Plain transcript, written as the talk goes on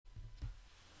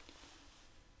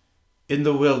In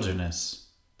the wilderness,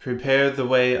 prepare the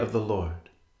way of the Lord.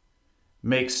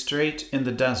 Make straight in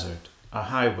the desert a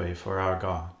highway for our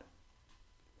God.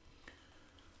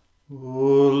 O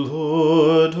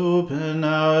Lord, open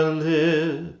our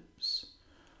lips,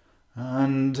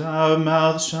 and our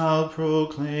mouth shall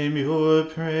proclaim your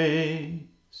praise.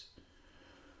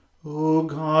 O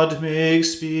God, make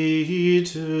speed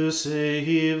to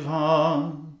save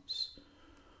us.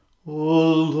 O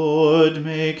Lord,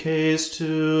 make haste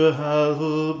to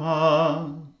help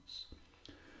us.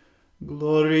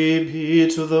 Glory be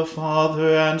to the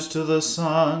Father, and to the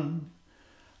Son,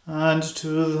 and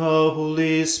to the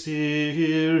Holy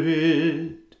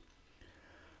Spirit,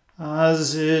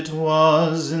 as it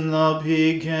was in the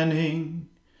beginning,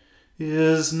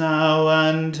 is now,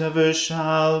 and ever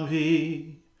shall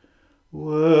be,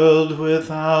 world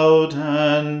without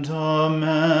end.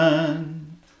 Amen.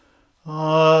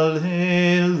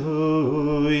 Alleluia.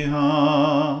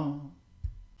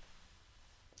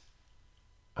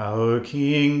 Our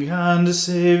King and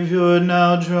Saviour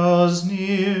now draws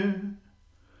near.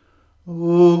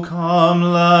 O come,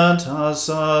 let us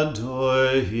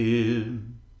adore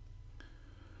him.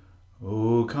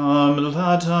 O come,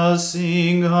 let us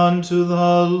sing unto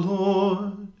the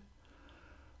Lord.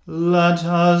 Let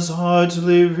us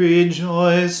heartily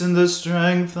rejoice in the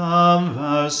strength of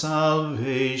our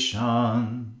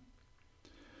salvation.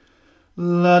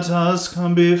 Let us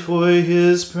come before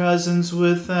his presence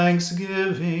with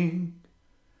thanksgiving,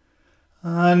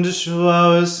 and show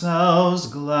ourselves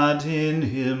glad in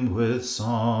him with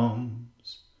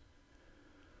psalms.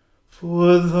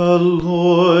 For the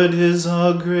Lord is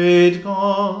a great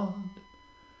God,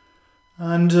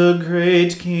 and a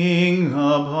great King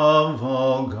above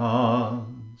all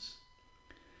gods.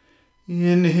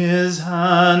 In his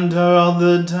hand are all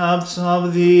the depths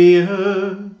of the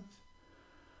earth,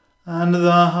 and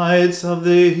the heights of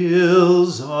the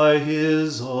hills are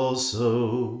his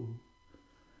also.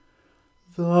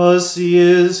 The sea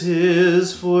is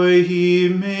his, for he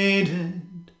made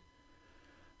it,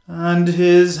 and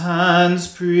his hands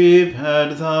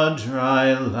prepared the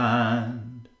dry land.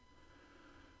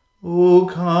 O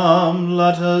come,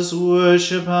 let us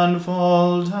worship and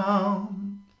fall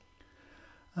down,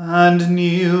 and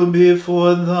kneel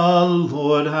before the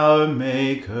Lord our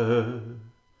Maker.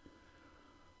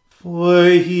 For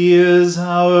he is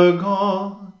our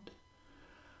God,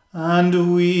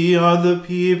 and we are the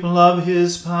people of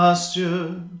his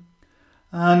pasture,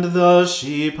 and the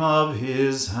sheep of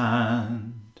his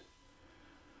hand.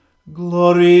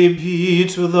 Glory be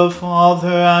to the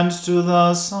Father, and to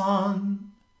the Son,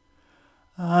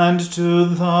 and to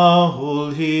the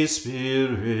Holy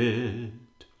Spirit,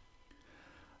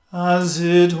 as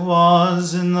it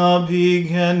was in the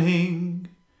beginning,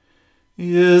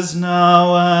 is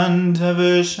now, and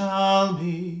ever shall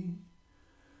be,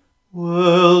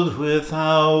 world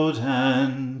without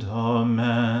end.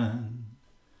 Amen.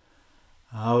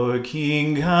 Our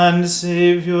King and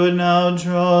Saviour now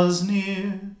draws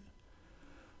near.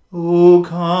 O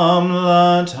come,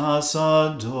 let us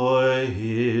adore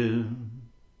him.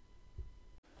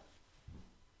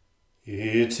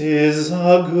 It is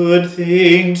a good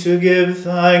thing to give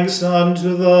thanks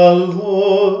unto the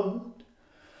Lord,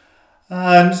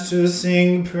 and to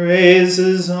sing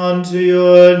praises unto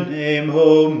your name,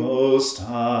 O Most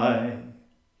High.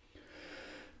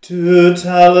 To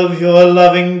tell of your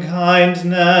loving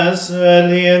kindness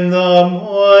early in the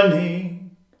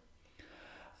morning,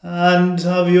 and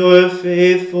of your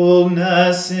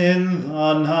faithfulness in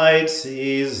the night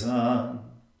season.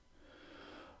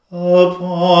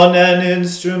 Upon an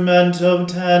instrument of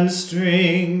 10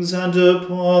 strings, and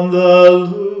upon the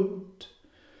lute,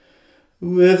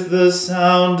 with the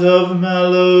sound of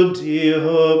melody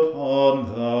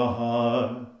upon the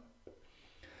harp.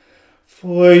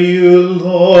 For you,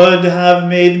 Lord, have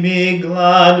made me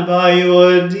glad by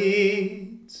your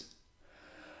deeds,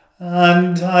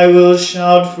 and I will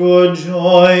shout for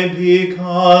joy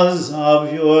because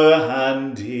of your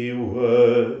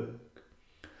handiwork.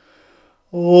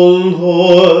 O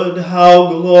Lord, how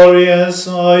glorious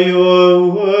are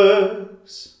your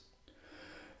works!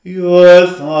 Your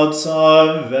thoughts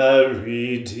are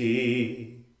very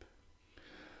deep.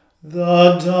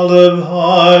 The dull of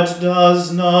heart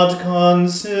does not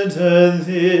consider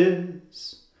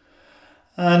this,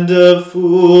 and a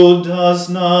fool does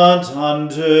not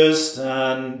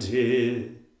understand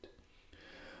it.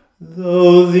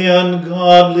 Though the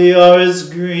ungodly are as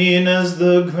green as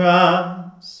the grass,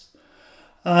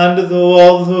 and though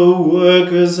all the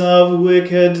workers of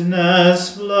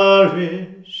wickedness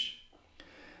flourish,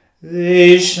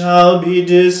 they shall be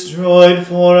destroyed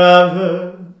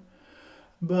forever.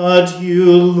 But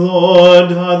you,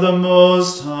 Lord, are the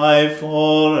Most High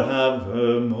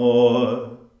forevermore.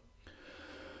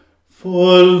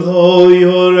 For lo,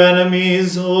 your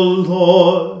enemies, O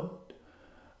Lord,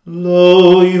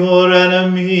 lo, your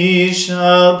enemies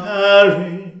shall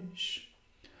perish,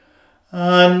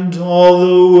 and all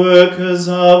the workers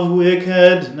of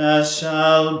wickedness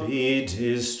shall be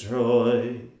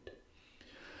destroyed.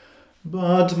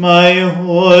 But my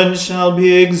horn shall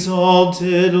be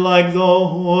exalted like the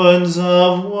horns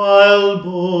of wild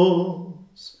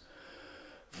bulls,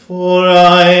 for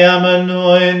I am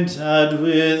anointed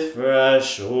with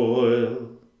fresh oil.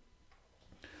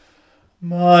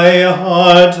 My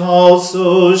heart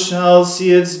also shall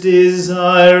see its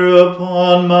desire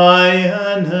upon my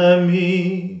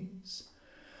enemies,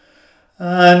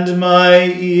 and my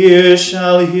ear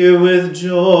shall hear with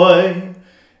joy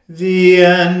the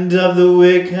end of the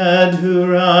wicked who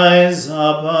rise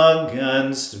up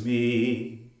against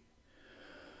me.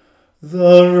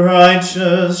 The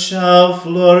righteous shall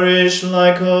flourish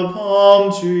like a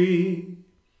palm tree,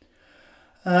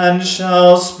 and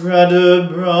shall spread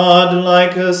abroad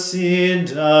like a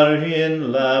cedar in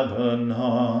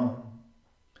Lebanon.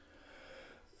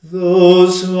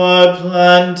 Those who are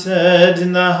planted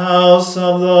in the house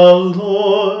of the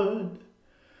Lord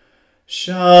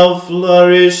shall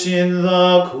flourish in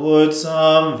the courts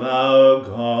of our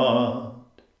God.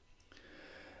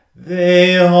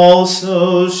 They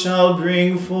also shall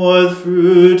bring forth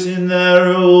fruit in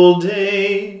their old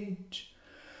age,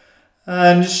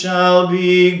 and shall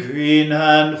be green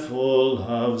and full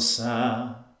of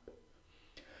sap,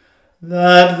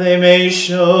 that they may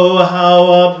show how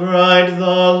upright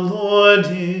the Lord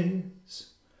is,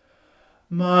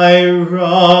 my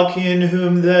rock in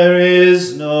whom there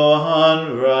is no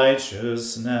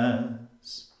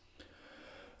unrighteousness.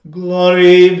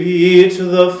 Glory be to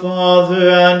the Father,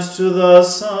 and to the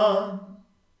Son,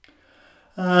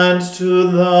 and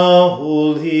to the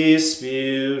Holy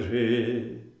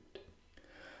Spirit,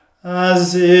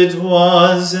 as it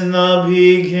was in the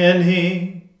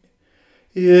beginning,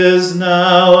 is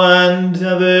now, and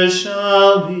ever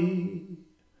shall be,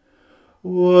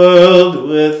 world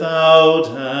without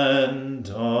end.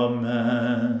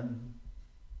 Amen.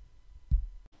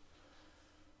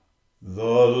 The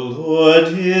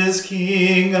Lord is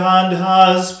King, and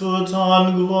has put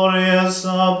on glorious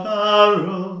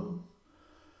apparel.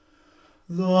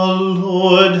 The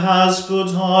Lord has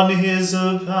put on his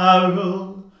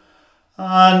apparel,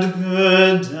 and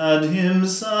girded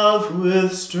himself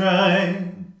with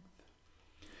strength.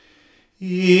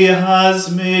 He has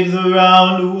made the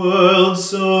round world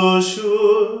so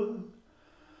sure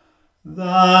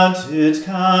that it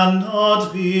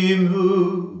cannot be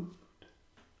moved.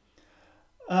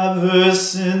 Ever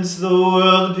since the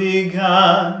world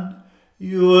began,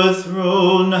 your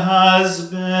throne has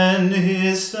been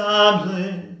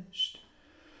established.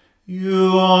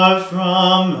 You are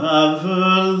from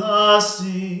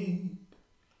everlasting.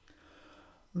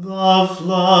 The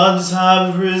floods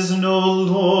have risen, O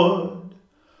Lord.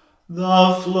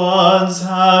 The floods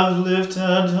have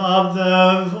lifted up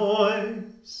their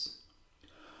voice.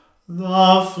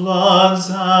 The floods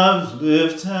have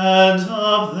lifted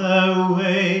up their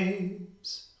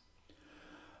waves.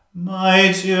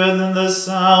 Mightier than the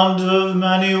sound of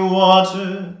many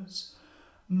waters,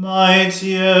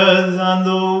 mightier than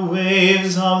the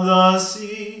waves of the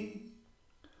sea.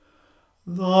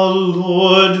 The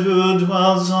Lord who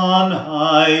dwells on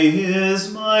high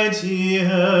is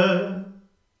mightier.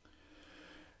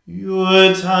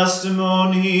 Your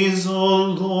testimonies, O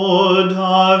Lord,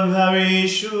 are very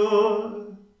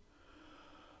sure.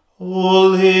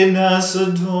 Holiness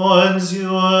adorns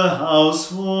your house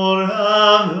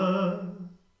forever.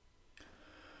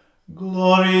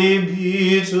 Glory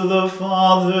be to the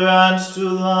Father, and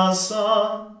to the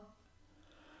Son,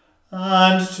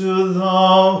 and to the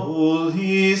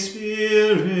Holy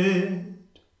Spirit,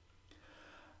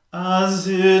 as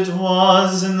it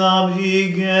was in the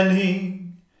beginning,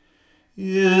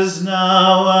 is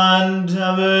now, and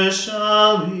ever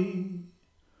shall be,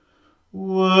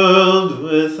 world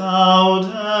without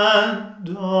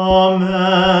end.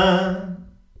 Amen.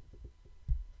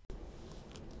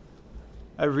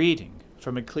 A reading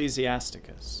from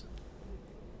Ecclesiasticus.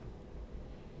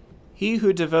 He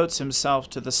who devotes himself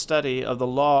to the study of the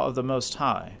law of the Most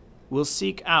High will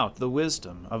seek out the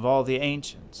wisdom of all the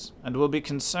ancients, and will be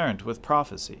concerned with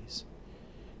prophecies.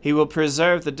 He will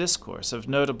preserve the discourse of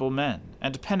notable men,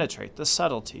 and penetrate the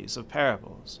subtleties of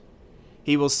parables.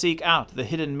 He will seek out the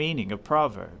hidden meaning of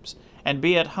proverbs, and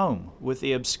be at home with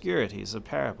the obscurities of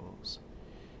parables.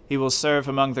 He will serve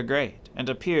among the great, and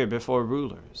appear before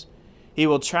rulers. He He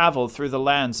will travel through the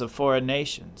lands of foreign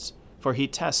nations, for he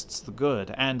tests the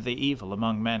good and the evil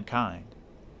among mankind.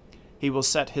 He will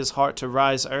set his heart to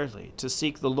rise early, to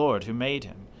seek the Lord who made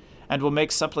him, and will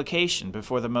make supplication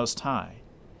before the Most High.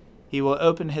 He will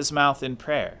open his mouth in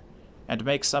prayer, and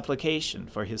make supplication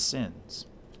for his sins.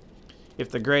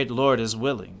 If the great Lord is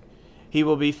willing, he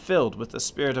will be filled with the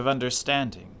spirit of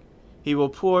understanding. He will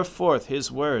pour forth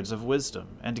his words of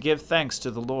wisdom, and give thanks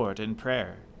to the Lord in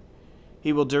prayer.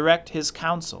 He will direct his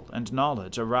counsel and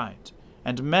knowledge aright,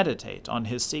 and meditate on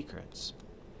his secrets.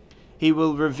 He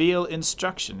will reveal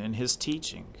instruction in his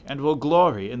teaching, and will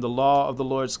glory in the law of the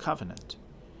Lord's covenant.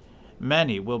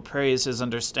 Many will praise his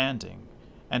understanding,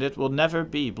 and it will never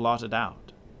be blotted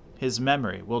out. His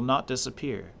memory will not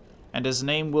disappear, and his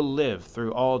name will live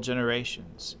through all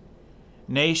generations.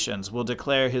 Nations will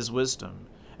declare his wisdom,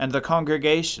 and the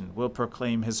congregation will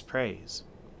proclaim his praise.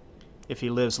 If he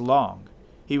lives long,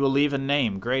 he will leave a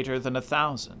name greater than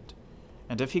 1,000,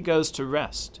 and if he goes to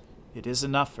rest, it is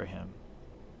enough for him.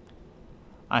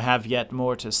 I have yet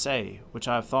more to say, which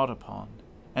I have thought upon,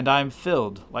 and I am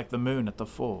filled like the moon at the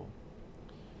full.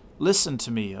 Listen to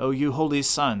me, O you holy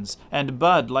sons, and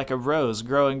bud like a rose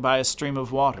growing by a stream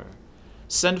of water.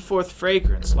 Send forth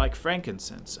fragrance like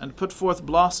frankincense, and put forth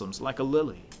blossoms like a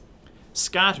lily.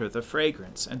 Scatter the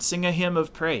fragrance, and sing a hymn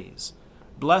of praise.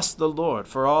 Bless the Lord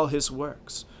for all his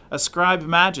works. Ascribe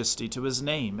majesty to his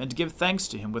name, and give thanks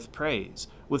to him with praise,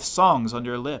 with songs on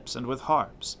your lips and with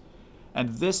harps.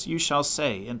 And this you shall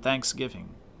say in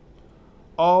thanksgiving: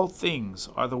 All things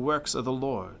are the works of the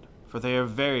Lord, for they are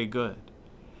very good,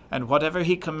 and whatever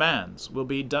he commands will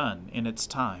be done in its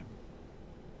time.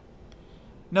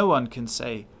 No one can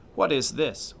say, What is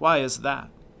this? Why is that?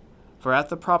 For at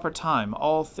the proper time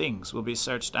all things will be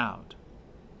searched out.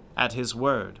 At his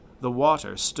word the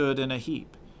water stood in a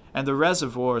heap, and the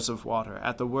reservoirs of water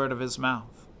at the word of his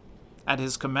mouth. At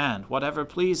his command whatever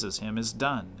pleases him is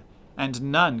done, and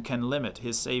none can limit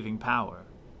his saving power.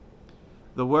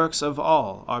 The works of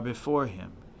all are before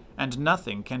him, and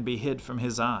nothing can be hid from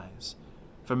his eyes.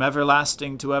 From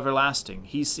everlasting to everlasting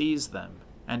he sees them,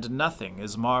 and nothing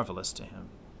is marvelous to him.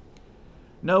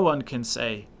 No one can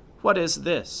say, What is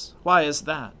this? Why is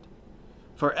that?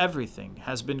 For everything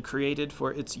has been created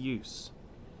for its use.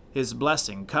 His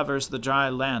blessing covers the dry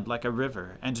land like a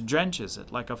river, and drenches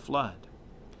it like a flood.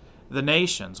 The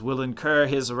nations will incur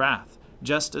his wrath,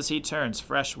 just as he turns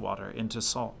fresh water into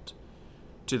salt.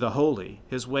 To the holy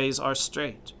his ways are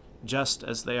straight, just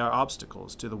as they are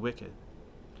obstacles to the wicked.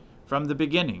 From the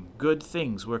beginning good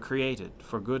things were created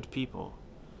for good people,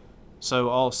 so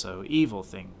also evil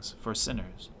things for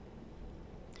sinners.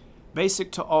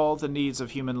 Basic to all the needs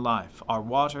of human life are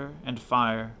water and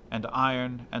fire and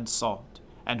iron and salt,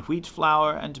 and wheat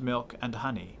flour and milk and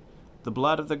honey, the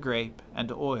blood of the grape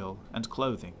and oil and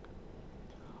clothing.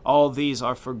 All these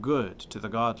are for good to the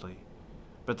godly,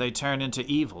 but they turn into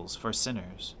evils for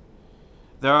sinners.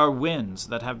 There are winds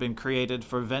that have been created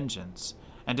for vengeance,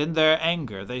 and in their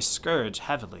anger they scourge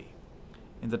heavily.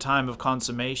 In the time of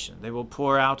consummation they will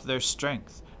pour out their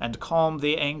strength, and calm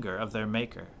the anger of their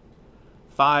Maker.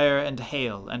 Fire and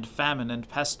hail and famine and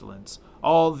pestilence,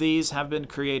 all these have been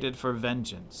created for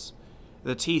vengeance.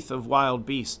 The teeth of wild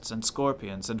beasts and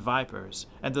scorpions and vipers,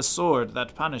 and the sword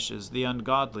that punishes the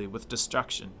ungodly with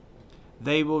destruction.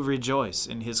 They will rejoice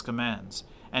in his commands,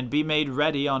 and be made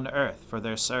ready on earth for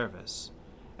their service.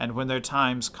 And when their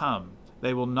times come,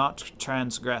 they will not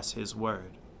transgress his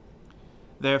word.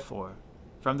 Therefore,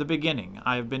 from the beginning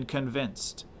I have been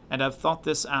convinced, and have thought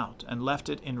this out, and left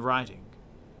it in writing.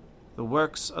 The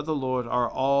works of the Lord are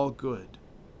all good,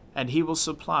 and he will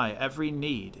supply every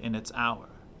need in its hour.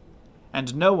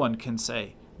 And no one can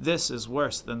say, This is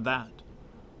worse than that,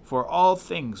 for all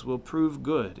things will prove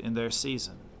good in their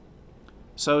season.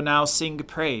 So now sing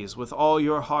praise with all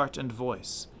your heart and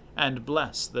voice, and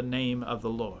bless the name of the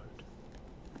Lord.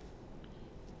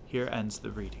 Here ends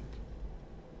the reading.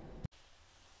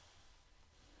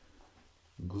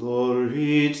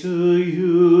 Glory to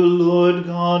you, Lord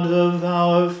God of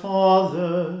our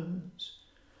fathers.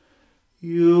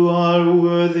 You are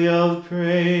worthy of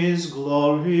praise.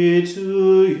 Glory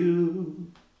to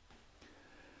you.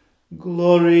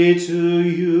 Glory to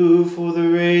you for the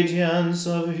radiance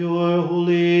of your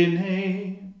holy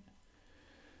name.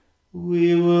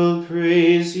 We will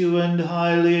praise you and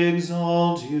highly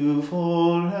exalt you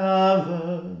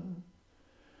forever.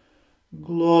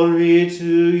 Glory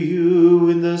to you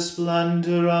in the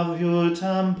splendor of your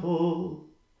temple.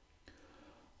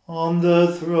 On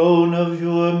the throne of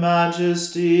your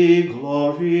majesty,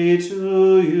 glory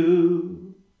to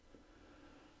you.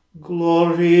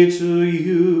 Glory to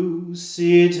you,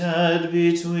 seated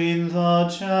between the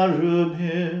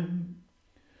cherubim.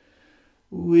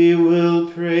 We will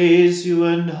praise you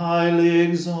and highly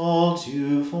exalt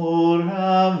you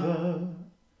forever.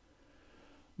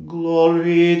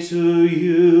 Glory to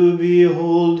you,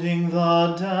 beholding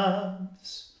the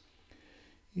depths.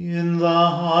 In the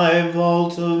high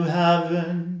vault of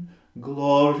heaven,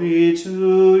 glory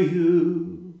to you.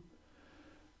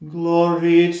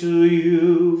 Glory to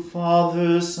you,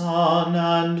 Father, Son,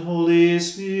 and Holy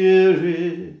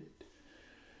Spirit.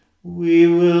 We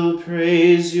will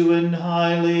praise you and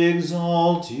highly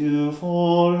exalt you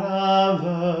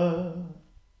forever.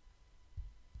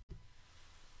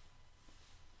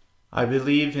 I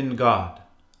believe in God,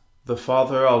 the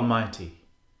Father Almighty,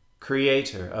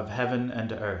 Creator of heaven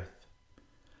and earth.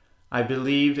 I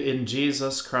believe in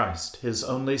Jesus Christ, his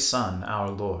only Son, our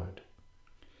Lord.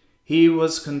 He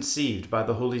was conceived by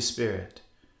the Holy Spirit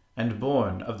and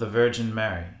born of the Virgin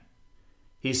Mary.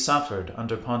 He suffered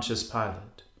under Pontius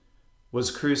Pilate,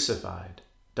 was crucified,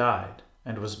 died,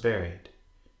 and was buried.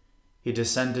 He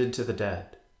descended to the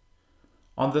dead.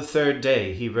 On the third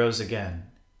day he rose again.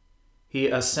 He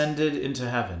ascended into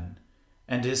heaven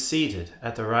and is seated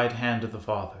at the right hand of the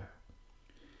Father.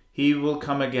 He will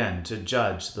come again to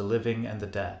judge the living and the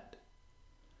dead.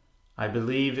 I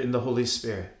believe in the Holy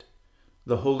Spirit,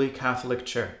 the Holy Catholic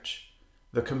Church,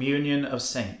 the communion of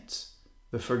saints,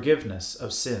 the forgiveness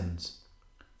of sins,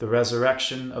 the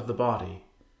resurrection of the body,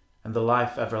 and the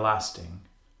life everlasting.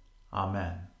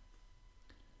 Amen.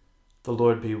 The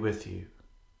Lord be with you.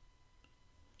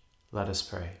 Let us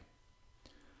pray.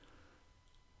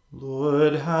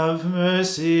 Lord, have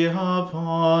mercy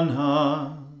upon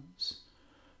us.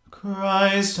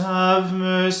 Christ, have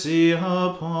mercy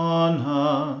upon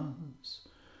us.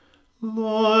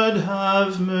 Lord,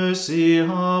 have mercy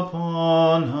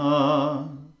upon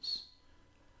us.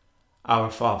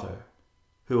 Our Father,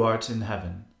 who art in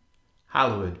heaven,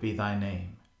 hallowed be thy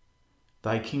name.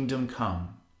 Thy kingdom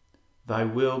come, thy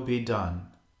will be done,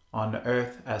 on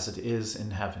earth as it is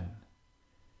in heaven.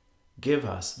 Give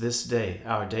us this day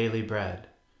our daily bread,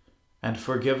 and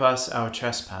forgive us our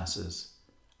trespasses,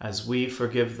 as we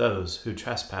forgive those who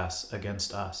trespass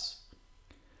against us.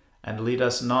 And lead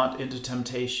us not into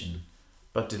temptation,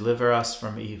 but deliver us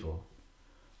from evil.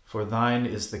 For thine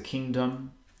is the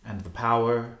kingdom, and the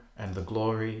power, and the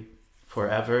glory,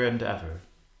 forever and ever.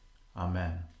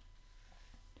 Amen.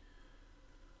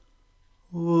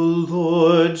 O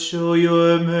Lord, show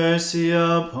your mercy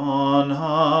upon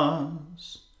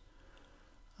us,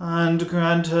 and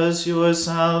grant us your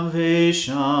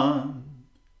salvation.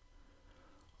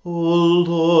 O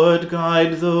Lord,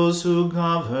 guide those who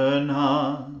govern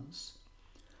us,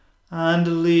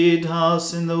 and lead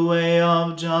us in the way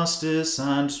of justice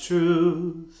and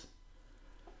truth.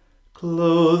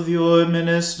 Clothe your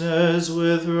ministers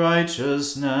with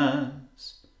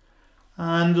righteousness,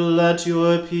 and let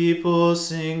your people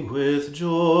sing with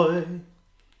joy.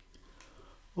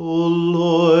 O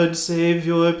Lord, save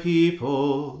your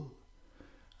people,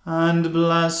 and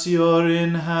bless your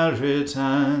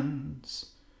inheritance.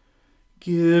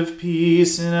 Give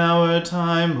peace in our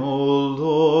time, O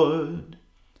Lord,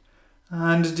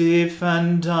 and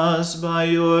defend us by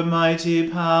your mighty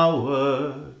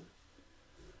power.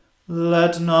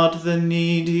 Let not the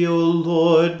needy, O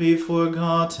Lord, be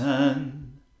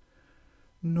forgotten,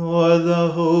 nor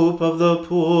the hope of the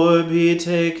poor be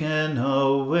taken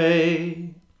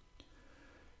away.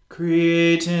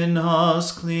 Create in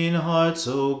us clean hearts,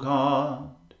 O God,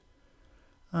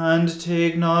 and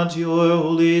take not your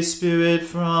Holy Spirit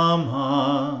from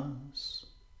us.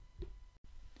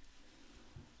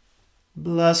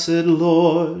 Blessed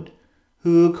Lord,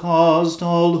 who caused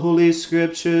all holy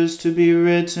scriptures to be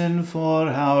written for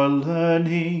our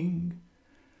learning,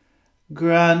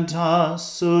 grant us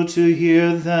so to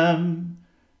hear them,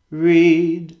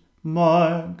 read,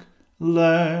 mark,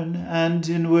 learn, and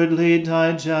inwardly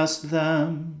digest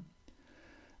them,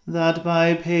 that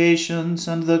by patience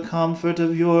and the comfort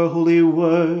of your holy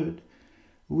word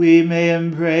we may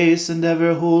embrace and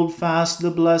ever hold fast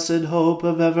the blessed hope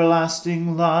of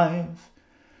everlasting life,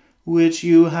 which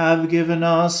you have given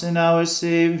us in our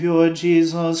Saviour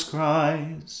Jesus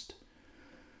Christ,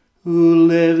 who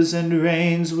lives and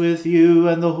reigns with you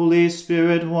and the Holy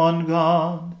Spirit, one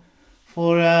God,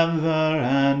 forever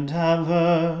and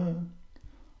ever.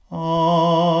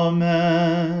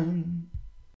 Amen.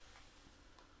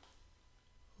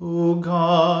 O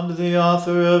God, the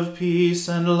author of peace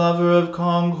and lover of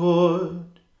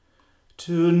concord,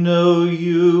 to know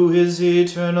you is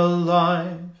eternal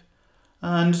life,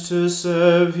 and to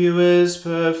serve you is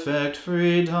perfect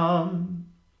freedom.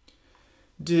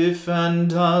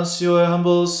 Defend us, your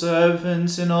humble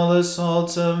servants, in all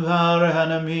assaults of our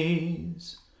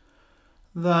enemies,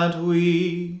 that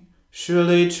we,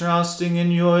 surely trusting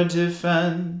in your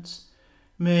defense,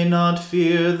 may not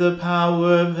fear the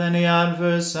power of any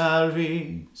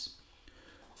adversaries.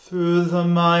 Through the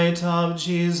might of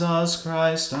Jesus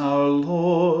Christ our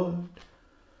Lord.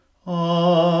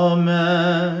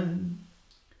 Amen.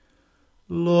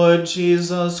 Lord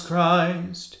Jesus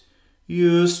Christ,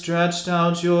 you stretched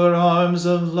out your arms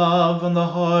of love on the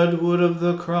hard wood of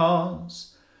the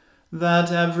cross,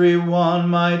 that every one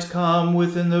might come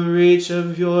within the reach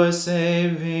of your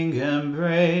saving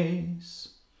embrace.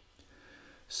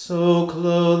 So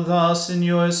clothe us in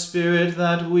your Spirit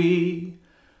that we,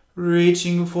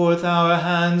 reaching forth our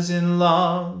hands in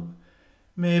love,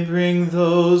 may bring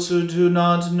those who do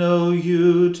not know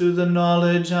you to the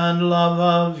knowledge and love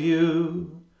of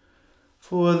you,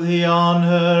 for the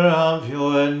honor of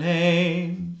your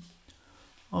name.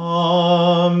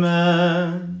 Amen.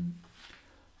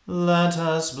 Let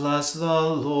us bless the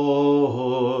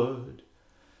Lord.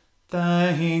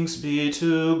 Thanks be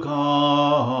to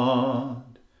God.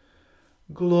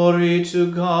 Glory to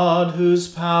God, whose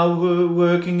power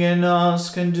working in us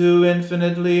can do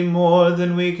infinitely more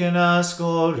than we can ask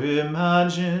or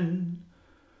imagine.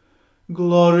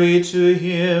 Glory to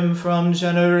him from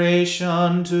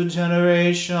generation to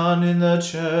generation in the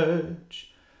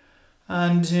church,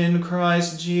 and in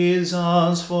Christ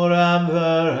Jesus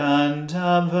forever and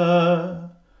ever.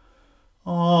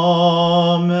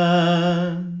 Amen.